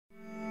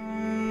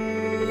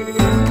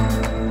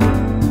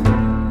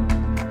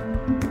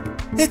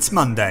It's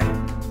Monday,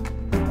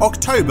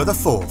 October the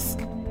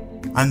 4th,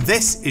 and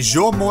this is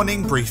your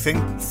morning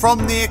briefing from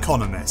The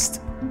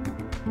Economist.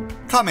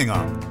 Coming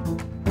up,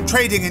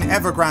 trading in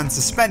Evergrande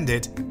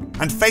suspended,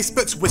 and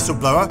Facebook's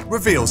whistleblower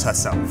reveals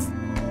herself.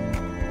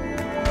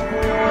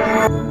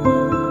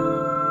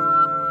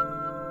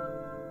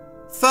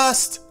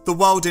 First, the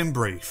world in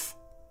brief.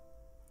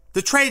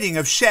 The trading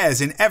of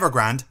shares in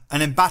Evergrande,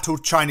 an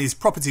embattled Chinese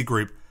property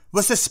group,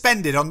 was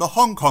suspended on the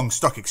Hong Kong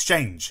Stock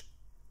Exchange.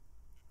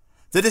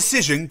 The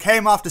decision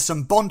came after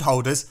some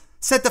bondholders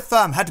said the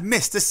firm had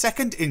missed a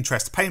second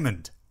interest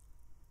payment.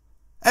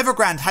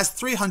 Evergrande has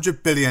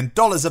 $300 billion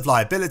of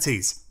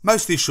liabilities,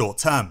 mostly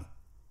short-term.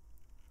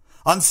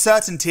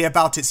 Uncertainty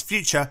about its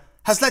future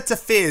has led to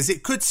fears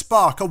it could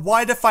spark a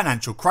wider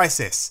financial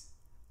crisis.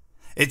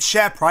 Its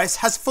share price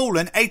has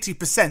fallen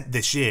 80%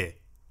 this year.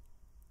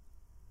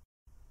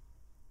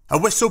 A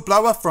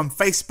whistleblower from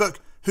Facebook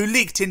who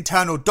leaked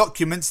internal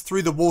documents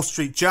through the Wall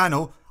Street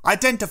Journal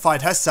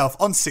identified herself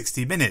on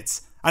 60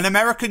 Minutes, an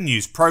American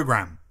news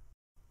program.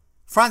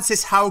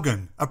 Frances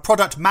Haugen, a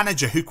product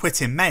manager who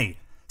quit in May,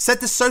 said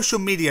the social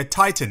media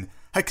titan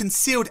had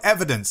concealed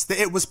evidence that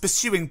it was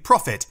pursuing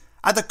profit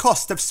at the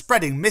cost of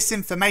spreading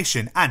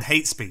misinformation and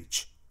hate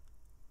speech.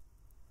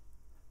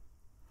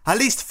 At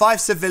least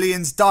 5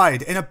 civilians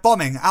died in a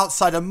bombing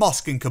outside a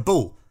mosque in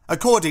Kabul,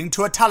 according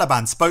to a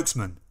Taliban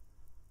spokesman.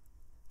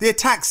 The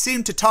attack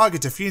seemed to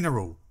target a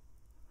funeral.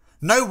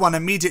 No one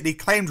immediately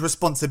claimed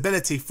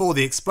responsibility for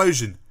the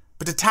explosion,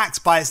 but attacks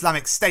by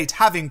Islamic State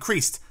have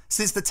increased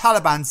since the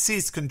Taliban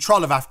seized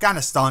control of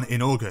Afghanistan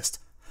in August,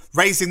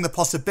 raising the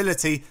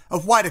possibility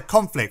of wider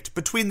conflict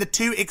between the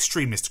two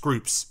extremist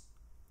groups.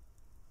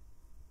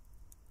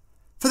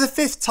 For the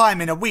 5th time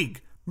in a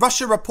week,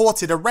 Russia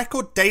reported a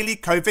record daily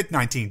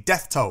COVID-19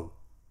 death toll.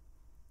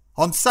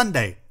 On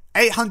Sunday,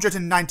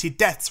 890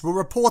 deaths were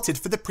reported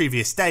for the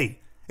previous day,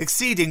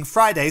 exceeding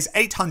Friday's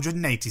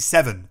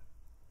 887.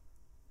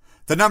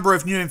 The number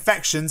of new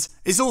infections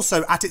is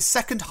also at its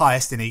second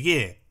highest in a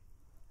year.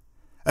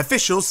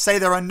 Officials say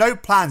there are no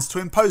plans to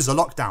impose a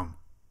lockdown.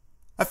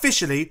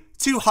 Officially,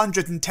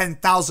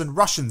 210,000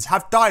 Russians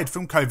have died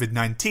from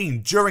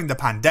COVID-19 during the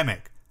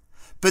pandemic,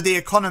 but the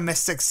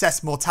Economist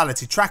Success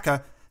Mortality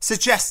Tracker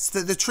suggests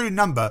that the true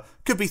number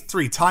could be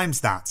 3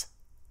 times that.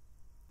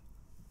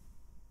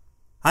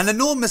 An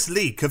enormous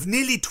leak of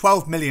nearly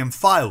 12 million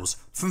files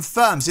from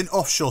firms in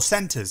offshore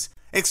centres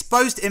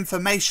exposed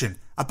information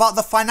about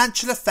the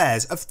financial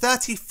affairs of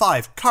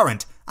 35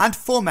 current and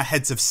former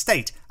heads of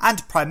state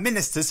and prime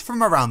ministers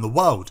from around the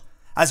world,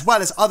 as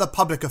well as other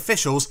public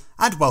officials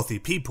and wealthy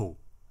people.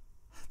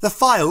 The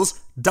files,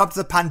 dubbed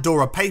the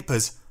Pandora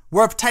Papers,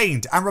 were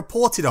obtained and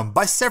reported on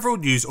by several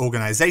news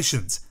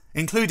organisations,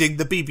 including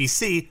the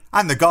BBC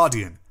and The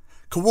Guardian,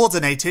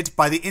 coordinated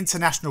by the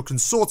International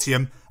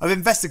Consortium of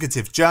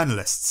Investigative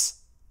Journalists.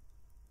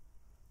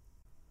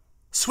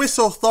 Swiss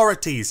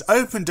authorities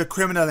opened a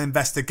criminal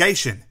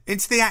investigation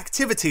into the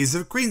activities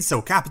of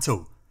Greensill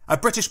Capital, a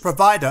British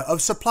provider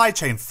of supply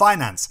chain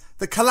finance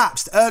that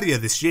collapsed earlier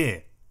this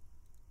year.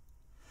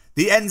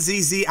 The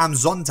NZZ am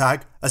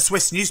Sonntag, a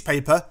Swiss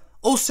newspaper,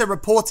 also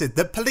reported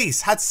that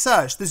police had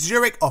searched the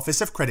Zurich office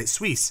of Credit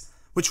Suisse,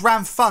 which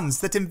ran funds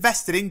that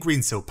invested in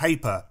Greensill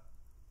paper.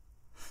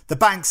 The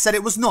bank said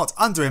it was not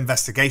under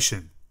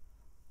investigation.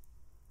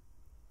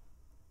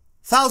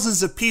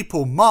 Thousands of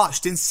people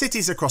marched in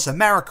cities across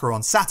America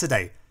on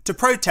Saturday to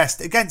protest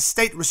against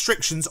state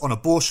restrictions on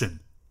abortion.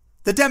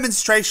 The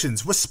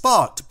demonstrations were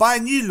sparked by a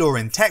new law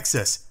in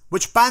Texas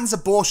which bans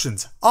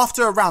abortions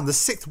after around the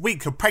 6th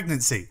week of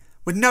pregnancy,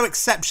 with no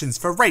exceptions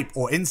for rape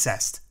or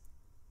incest.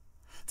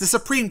 The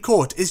Supreme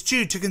Court is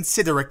due to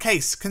consider a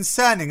case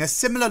concerning a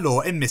similar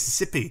law in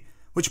Mississippi,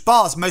 which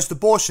bars most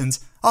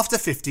abortions after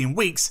 15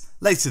 weeks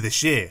later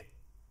this year.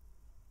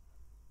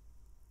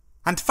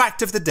 And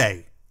fact of the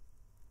day: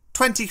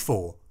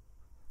 24.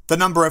 The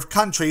number of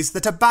countries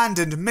that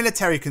abandoned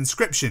military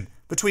conscription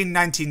between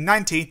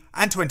 1990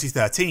 and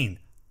 2013.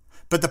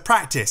 But the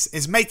practice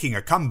is making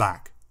a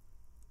comeback.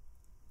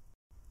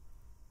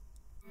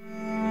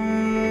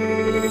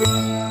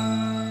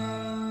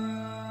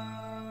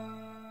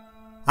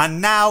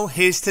 And now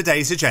here's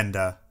today's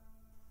agenda.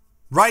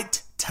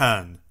 Right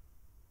turn.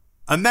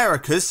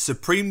 America's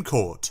Supreme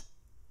Court.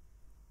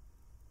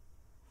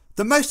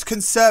 The most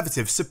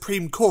conservative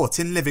Supreme Court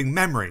in living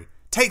memory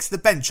takes the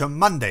bench on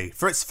Monday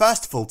for its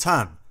first full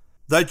term,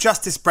 though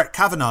Justice Brett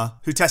Kavanaugh,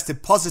 who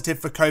tested positive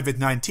for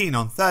COVID-19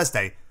 on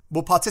Thursday,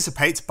 will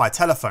participate by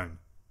telephone.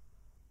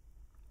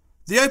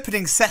 The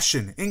opening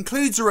session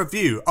includes a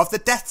review of the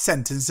death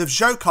sentence of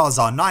Dzhokhar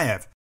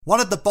Tsarnaev, one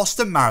of the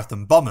Boston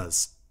Marathon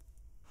bombers.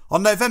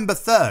 On November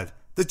 3rd,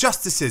 the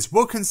justices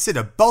will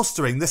consider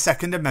bolstering the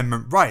Second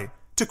Amendment right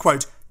to,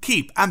 quote,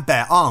 keep and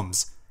bear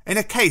arms, in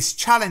a case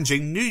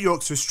challenging New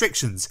York's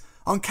restrictions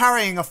on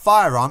carrying a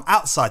firearm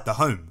outside the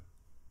home.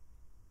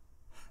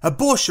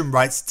 Abortion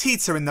rights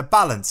teeter in the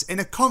balance in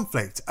a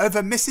conflict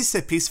over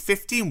Mississippi's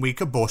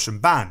 15-week abortion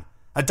ban,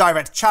 a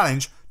direct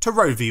challenge to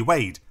Roe v.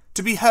 Wade,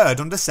 to be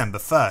heard on December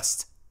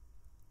 1st.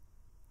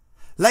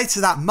 Later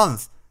that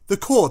month, the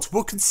court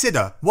will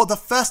consider what the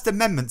First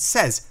Amendment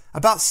says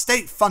about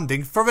state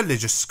funding for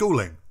religious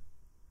schooling.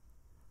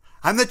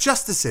 And the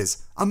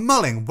justices are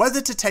mulling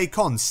whether to take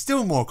on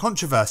still more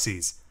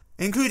controversies,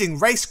 including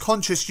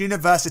race-conscious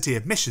university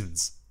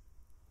admissions.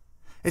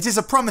 It is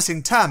a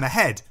promising term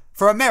ahead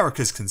for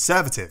America's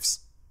conservatives.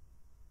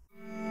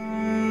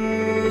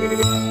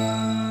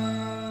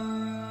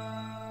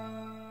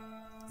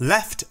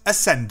 Left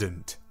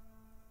ascendant.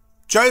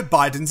 Joe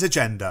Biden's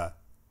agenda.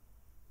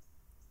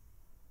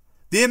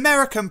 The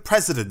American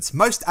president's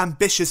most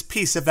ambitious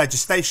piece of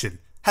legislation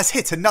has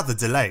hit another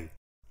delay.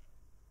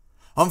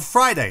 On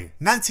Friday,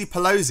 Nancy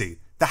Pelosi,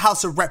 the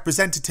House of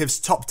Representatives'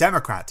 top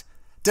Democrat,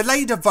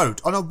 delayed a vote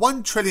on a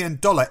 $1 trillion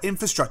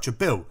infrastructure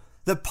bill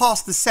that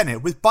passed the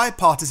Senate with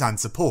bipartisan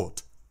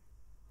support.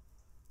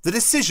 The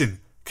decision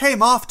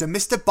came after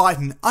Mr.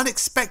 Biden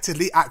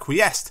unexpectedly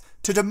acquiesced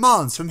to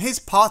demands from his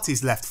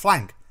party's left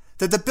flank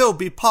that the bill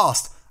be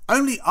passed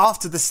only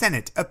after the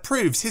Senate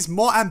approves his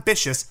more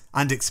ambitious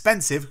and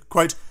expensive,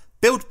 quote,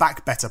 Build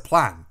Back Better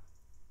plan.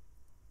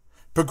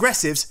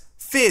 Progressives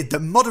feared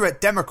that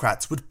moderate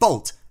Democrats would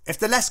bolt if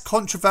the less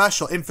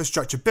controversial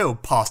infrastructure bill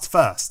passed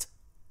first.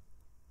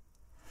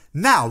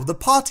 Now the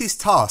party's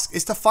task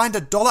is to find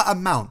a dollar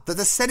amount that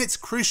the Senate's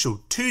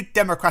crucial two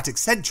Democratic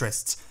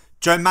centrists,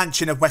 Joe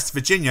Manchin of West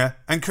Virginia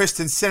and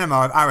Kyrsten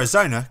Sinema of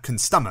Arizona, can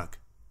stomach.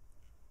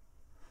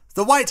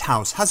 The White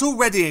House has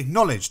already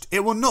acknowledged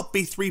it will not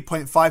be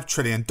 $3.5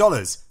 trillion,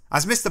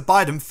 as Mr.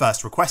 Biden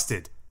first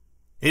requested.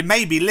 It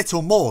may be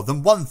little more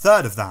than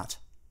 1/3 of that.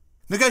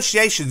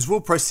 Negotiations will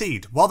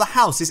proceed while the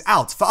House is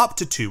out for up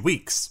to 2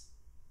 weeks.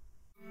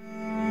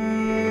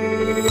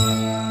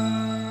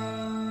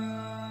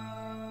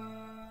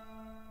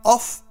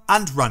 Off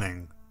and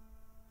running.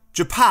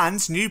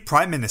 Japan's new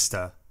Prime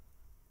Minister.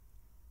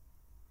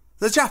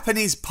 The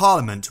Japanese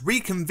Parliament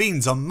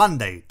reconvenes on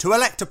Monday to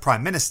elect a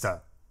Prime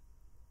Minister.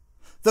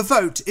 The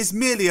vote is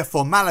merely a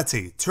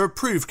formality to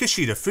approve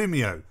Kishida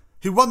Fumio,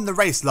 who won the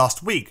race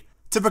last week,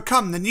 to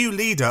become the new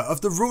leader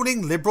of the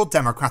ruling Liberal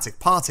Democratic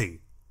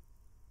Party.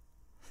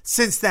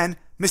 Since then,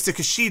 Mr.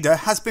 Kishida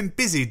has been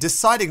busy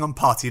deciding on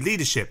party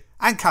leadership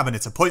and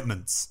cabinet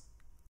appointments.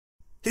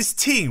 His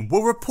team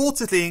will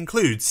reportedly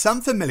include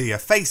some familiar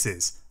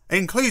faces,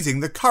 including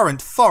the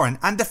current foreign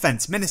and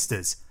defence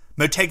ministers,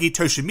 Motegi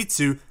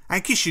Toshimitsu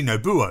and Kishi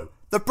Nobuo,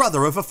 the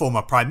brother of a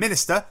former Prime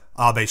Minister,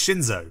 Abe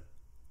Shinzo.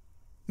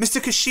 Mr.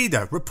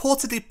 Kishida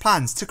reportedly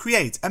plans to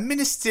create a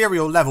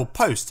ministerial-level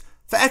post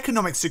for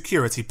economic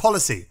security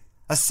policy,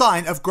 a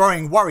sign of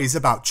growing worries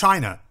about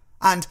China,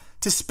 and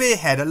to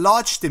spearhead a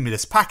large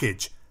stimulus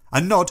package, a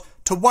nod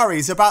to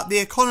worries about the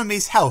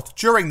economy's health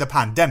during the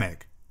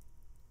pandemic.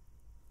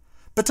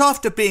 But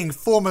after being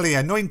formally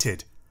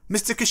anointed,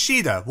 Mr.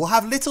 Kishida will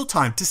have little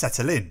time to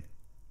settle in.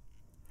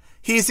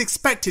 He is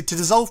expected to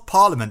dissolve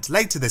Parliament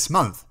later this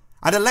month,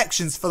 and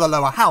elections for the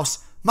lower house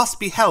must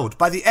be held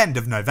by the end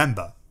of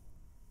November.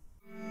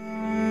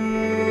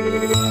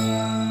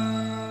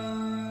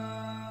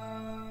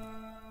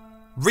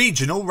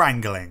 Regional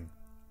wrangling.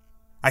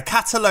 A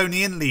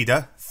Catalonian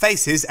leader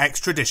faces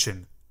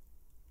extradition.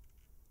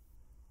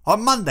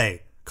 On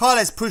Monday,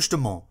 Carles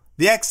Puigdemont,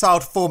 the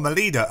exiled former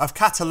leader of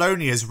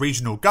Catalonia's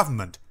regional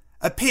government,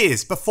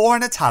 appears before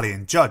an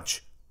Italian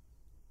judge.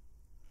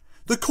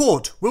 The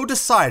court will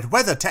decide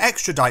whether to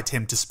extradite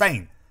him to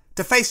Spain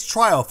to face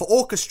trial for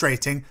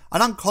orchestrating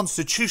an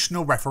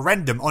unconstitutional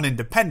referendum on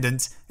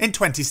independence in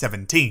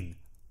 2017.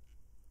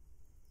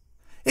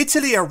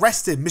 Italy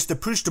arrested Mr.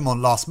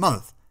 Puigdemont last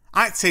month,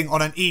 acting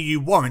on an EU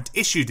warrant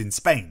issued in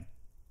Spain.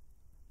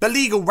 The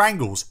legal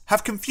wrangles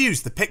have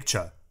confused the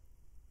picture.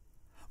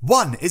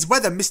 One is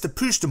whether Mr.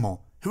 Puigdemont,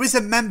 who is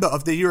a member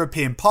of the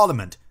European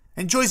Parliament,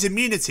 enjoys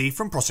immunity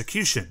from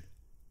prosecution.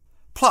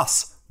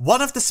 Plus,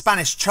 one of the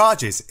Spanish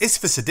charges is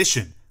for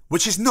sedition,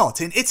 which is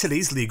not in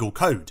Italy's legal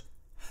code.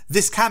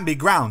 This can be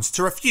grounds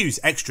to refuse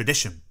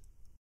extradition.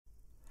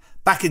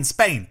 Back in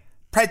Spain,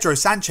 Pedro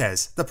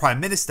Sanchez, the Prime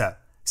Minister,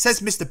 says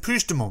Mr.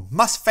 Puigdemont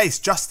must face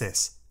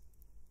justice.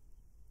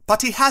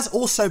 But he has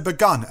also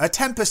begun a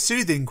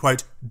temper-soothing,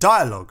 quote,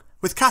 dialogue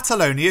with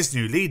Catalonia's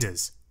new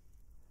leaders.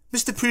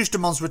 Mr.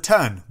 Puigdemont's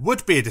return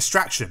would be a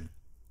distraction.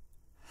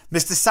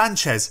 Mr.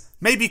 Sanchez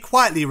may be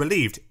quietly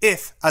relieved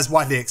if, as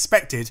widely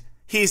expected,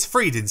 he is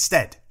freed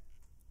instead.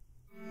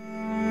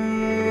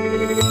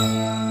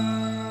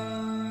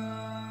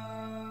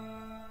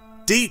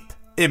 Deep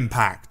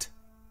impact.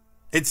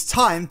 It's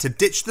time to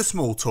ditch the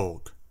small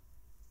talk.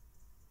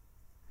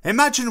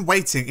 Imagine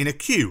waiting in a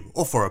queue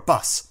or for a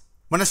bus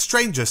when a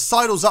stranger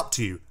sidles up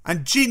to you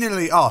and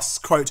genially asks,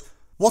 quote,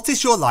 what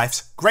is your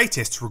life's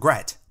greatest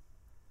regret?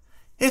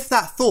 If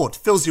that thought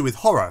fills you with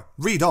horror,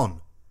 read on.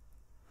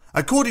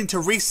 According to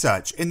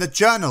research in the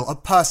Journal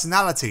of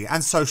Personality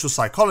and Social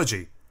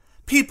Psychology,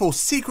 people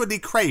secretly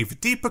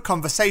crave deeper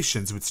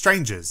conversations with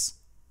strangers.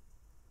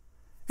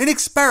 In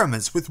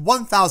experiments with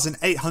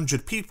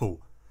 1,800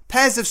 people,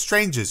 pairs of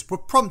strangers were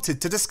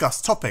prompted to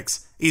discuss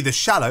topics either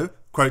shallow,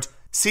 quote,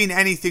 seen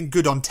anything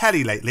good on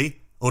telly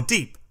lately, or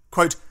deep,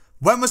 quote,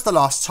 when was the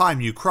last time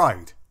you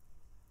cried?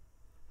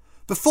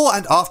 Before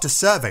and after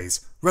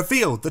surveys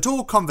revealed that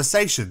all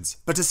conversations,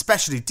 but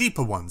especially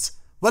deeper ones,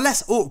 were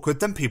less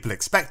awkward than people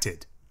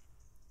expected.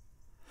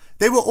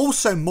 They were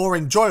also more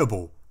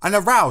enjoyable and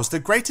aroused a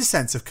greater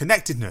sense of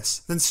connectedness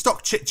than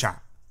stock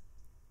chit-chat.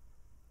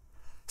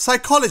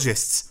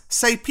 Psychologists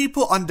say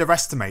people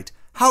underestimate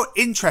how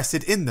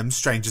interested in them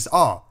strangers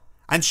are,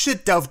 and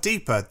should delve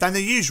deeper than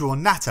the usual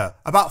natter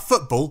about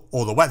football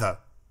or the weather.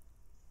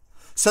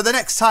 So the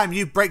next time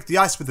you break the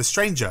ice with a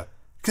stranger,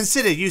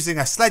 consider using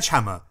a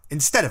sledgehammer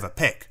instead of a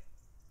pick.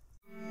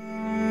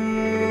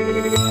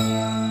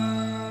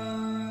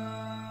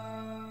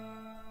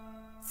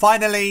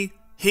 Finally,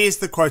 here's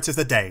the quote of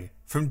the day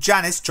from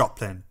Janis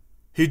Joplin,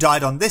 who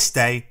died on this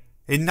day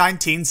in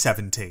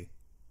 1970.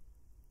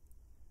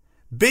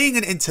 Being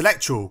an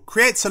intellectual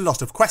creates a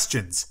lot of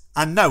questions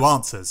and no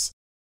answers.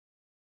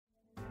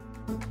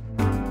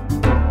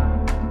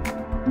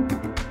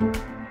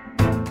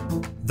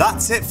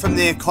 That's it from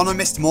the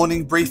Economist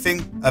morning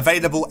briefing,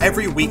 available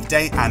every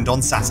weekday and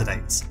on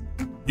Saturdays.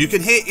 You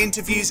can hear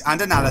interviews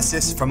and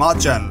analysis from our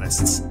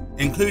journalists,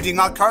 including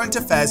our current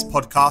affairs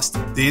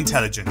podcast, The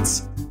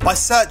Intelligence, by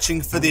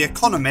searching for The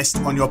Economist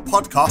on your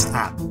podcast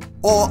app,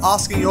 or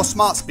asking your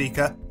smart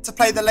speaker to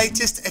play the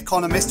latest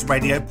Economist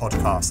radio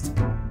podcast.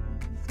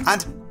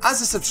 And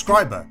as a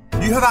subscriber,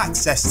 you have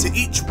access to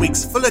each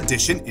week's full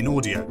edition in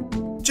audio.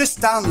 Just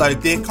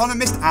download the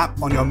Economist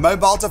app on your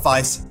mobile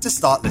device to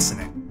start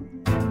listening.